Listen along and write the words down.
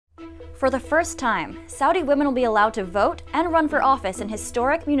For the first time, Saudi women will be allowed to vote and run for office in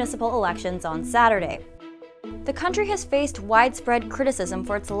historic municipal elections on Saturday. The country has faced widespread criticism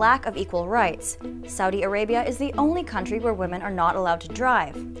for its lack of equal rights. Saudi Arabia is the only country where women are not allowed to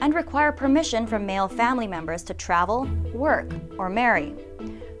drive and require permission from male family members to travel, work, or marry.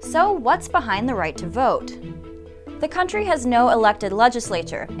 So, what's behind the right to vote? The country has no elected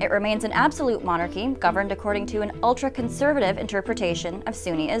legislature. It remains an absolute monarchy governed according to an ultra-conservative interpretation of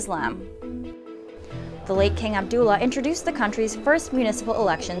Sunni Islam. The late King Abdullah introduced the country's first municipal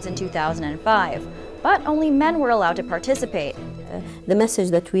elections in 2005, but only men were allowed to participate. The message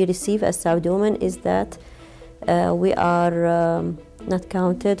that we receive as Saudi women is that we are not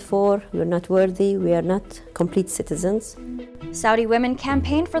counted for, we are not worthy, we are not complete citizens. Saudi women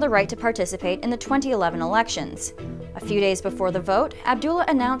campaigned for the right to participate in the 2011 elections. A few days before the vote, Abdullah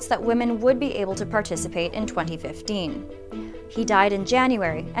announced that women would be able to participate in 2015. He died in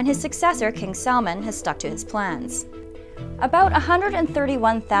January, and his successor, King Salman, has stuck to his plans. About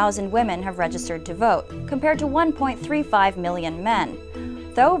 131,000 women have registered to vote, compared to 1.35 million men.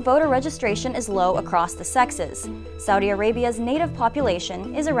 Though voter registration is low across the sexes, Saudi Arabia's native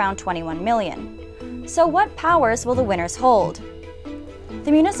population is around 21 million. So what powers will the winners hold?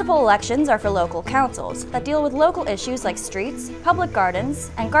 The municipal elections are for local councils that deal with local issues like streets, public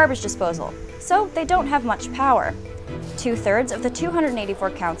gardens, and garbage disposal, so they don't have much power. 2/3 of the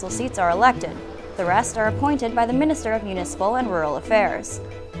 284 council seats are elected. The rest are appointed by the Minister of Municipal and Rural Affairs.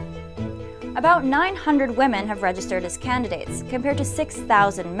 About 900 women have registered as candidates, compared to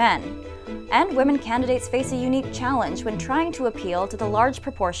 6,000 men. And women candidates face a unique challenge when trying to appeal to the large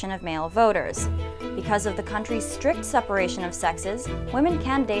proportion of male voters. Because of the country's strict separation of sexes, women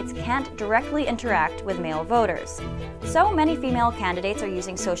candidates can't directly interact with male voters. So many female candidates are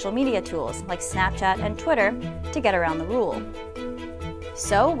using social media tools like Snapchat and Twitter to get around the rule.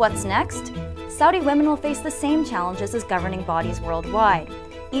 So what's next? Saudi women will face the same challenges as governing bodies worldwide: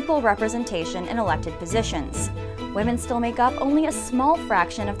 equal representation in elected positions. Women still make up only a small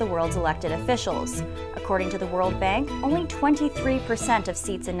fraction of the world's elected officials. According to the World Bank, only 23% of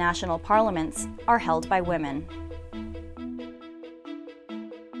seats in national parliaments are held by women.